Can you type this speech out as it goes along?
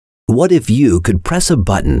What if you could press a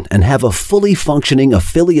button and have a fully functioning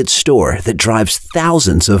affiliate store that drives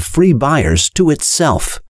thousands of free buyers to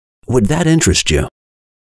itself? Would that interest you?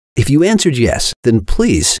 If you answered yes, then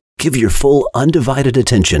please give your full undivided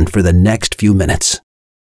attention for the next few minutes.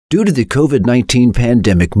 Due to the COVID-19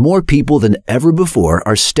 pandemic, more people than ever before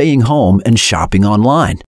are staying home and shopping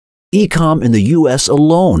online. E-com in the U.S.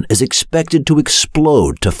 alone is expected to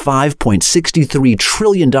explode to $5.63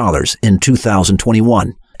 trillion in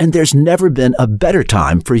 2021. And there's never been a better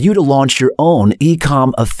time for you to launch your own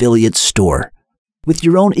e-com affiliate store. With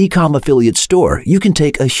your own e-com affiliate store, you can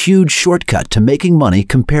take a huge shortcut to making money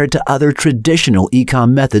compared to other traditional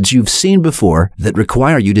e-com methods you've seen before that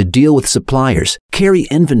require you to deal with suppliers, carry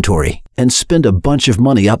inventory, and spend a bunch of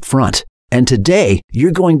money up front. And today,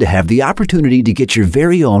 you're going to have the opportunity to get your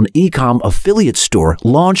very own e-com affiliate store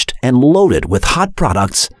launched and loaded with hot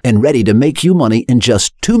products and ready to make you money in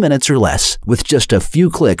just 2 minutes or less with just a few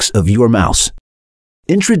clicks of your mouse.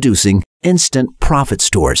 Introducing Instant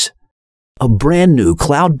ProfitStores, a brand new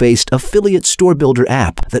cloud-based affiliate store builder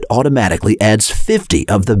app that automatically adds 50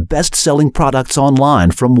 of the best-selling products online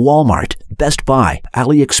from Walmart, Best Buy,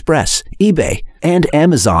 AliExpress, eBay, and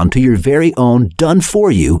Amazon to your very own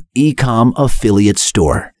done-for-you e-com affiliate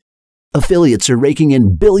store. Affiliates are raking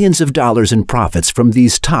in billions of dollars in profits from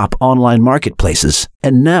these top online marketplaces,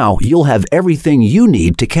 and now you'll have everything you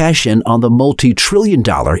need to cash in on the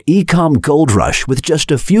multi-trillion-dollar e-com gold rush with just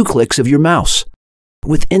a few clicks of your mouse.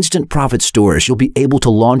 With Instant ProfitStores, you'll be able to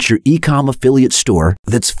launch your e-com affiliate store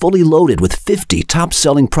that's fully loaded with 50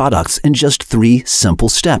 top-selling products in just 3 simple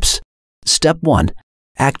steps. Step 1.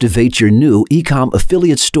 Activate your new e-com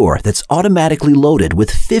affiliate store that's automatically loaded with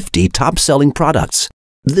 50 top-selling products.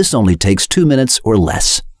 This only takes 2 minutes or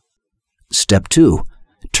less. Step 2.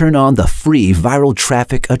 Turn on the free viral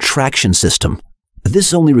traffic attraction system.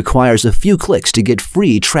 This only requires a few clicks to get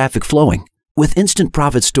free traffic flowing. With Instant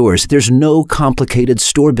ProfitStores, there's no complicated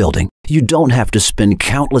store building. You don't have to spend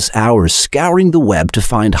countless hours scouring the web to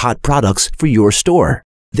find hot products for your store.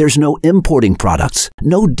 There's no importing products,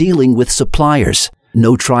 no dealing with suppliers,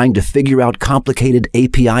 no trying to figure out complicated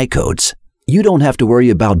API codes. You don't have to worry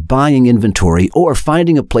about buying inventory or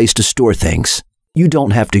finding a place to store things. You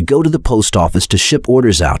don't have to go to the post office to ship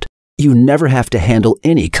orders out. You never have to handle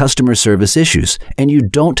any customer service issues, and you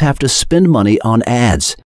don't have to spend money on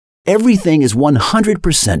ads. Everything is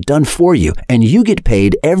 100% done for you, and you get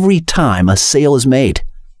paid every time a sale is made.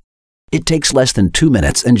 It takes less than 2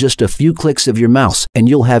 minutes and just a few clicks of your mouse, and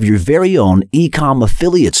you'll have your very own e-com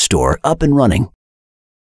affiliate store up and running.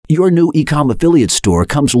 Your new e-com affiliate store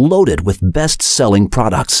comes loaded with best-selling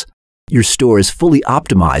products. Your store is fully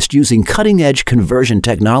optimized using cutting-edge conversion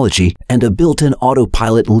technology and a built-in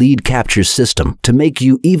autopilot lead capture system to make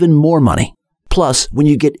you even more money. Plus, when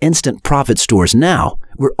you get Instant ProfitStores now,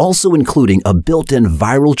 we're also including a built-in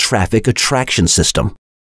viral traffic attraction system.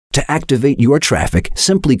 To activate your traffic,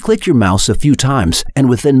 simply click your mouse a few times, and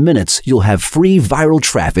within minutes, you'll have free viral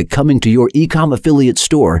traffic coming to your e-com affiliate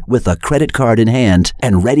store with a credit card in hand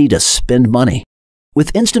and ready to spend money.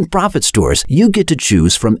 With Instant ProfitStores, you get to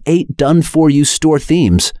choose from 8 done-for-you store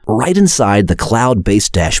themes right inside the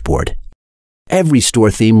cloud-based dashboard. Every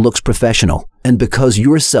store theme looks professional, and because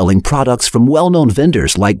you're selling products from well-known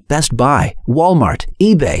vendors like Best Buy, Walmart,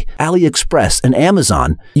 eBay, AliExpress, and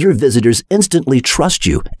Amazon, your visitors instantly trust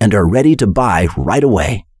you and are ready to buy right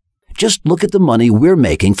away. Just look at the money we're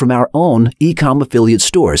making from our own e-com affiliate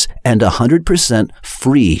stores and 100%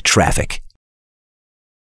 free traffic.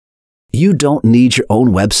 You don't need your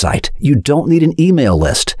own website, you don't need an email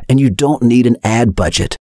list, and you don't need an ad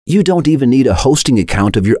budget. You don't even need a hosting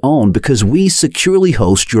account of your own because we securely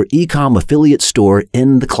host your e-com affiliate store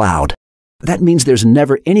in the cloud. That means there's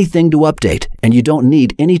never anything to update, and you don't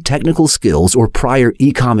need any technical skills or prior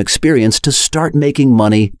e-com experience to start making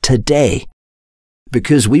money today.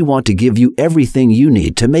 Because we want to give you everything you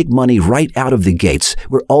need to make money right out of the gates,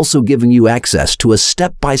 we're also giving you access to a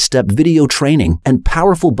step-by-step video training and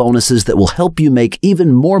powerful bonuses that will help you make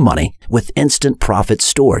even more money with Instant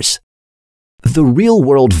ProfitStores. The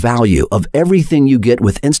real-world value of everything you get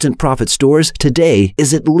with Instant ProfitStores today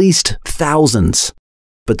is at least thousands.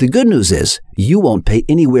 But the good news is, you won't pay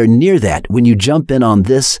anywhere near that when you jump in on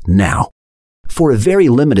this now. For a very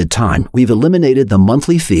limited time, we've eliminated the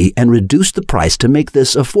monthly fee and reduced the price to make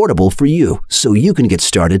this affordable for you, so you can get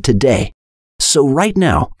started today. So right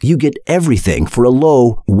now, you get everything for a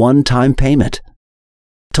low, one-time payment.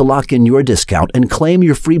 To lock in your discount and claim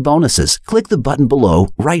your free bonuses, click the button below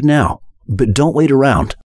right now. But don't wait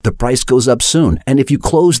around. The price goes up soon, and if you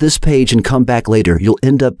close this page and come back later, you'll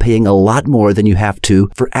end up paying a lot more than you have to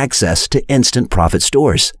for access to Instant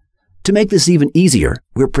ProfitStores. To make this even easier,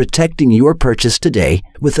 we're protecting your purchase today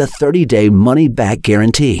with a 30-day money-back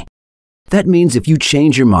guarantee. That means if you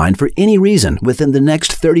change your mind for any reason within the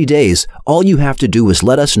next 30 days, all you have to do is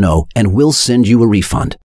let us know and we'll send you a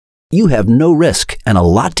refund. You have no risk and a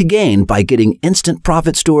lot to gain by getting Instant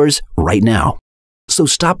ProfitStores right now. So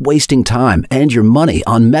stop wasting time and your money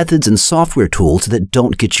on methods and software tools that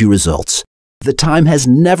don't get you results. The time has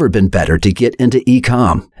never been better to get into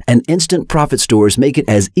e-com, and Instant ProfitStores make it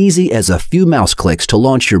as easy as a few mouse clicks to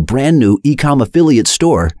launch your brand new e-com affiliate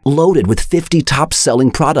store loaded with 50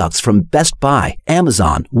 top-selling products from Best Buy,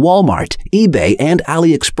 Amazon, Walmart, eBay, and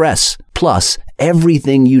AliExpress. Plus,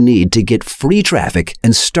 everything you need to get free traffic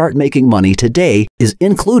and start making money today is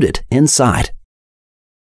included inside.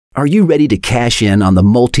 Are you ready to cash in on the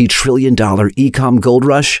multi-trillion-dollar e-com gold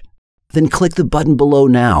rush? Then click the button below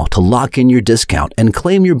now to lock in your discount and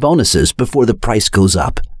claim your bonuses before the price goes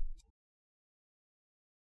up.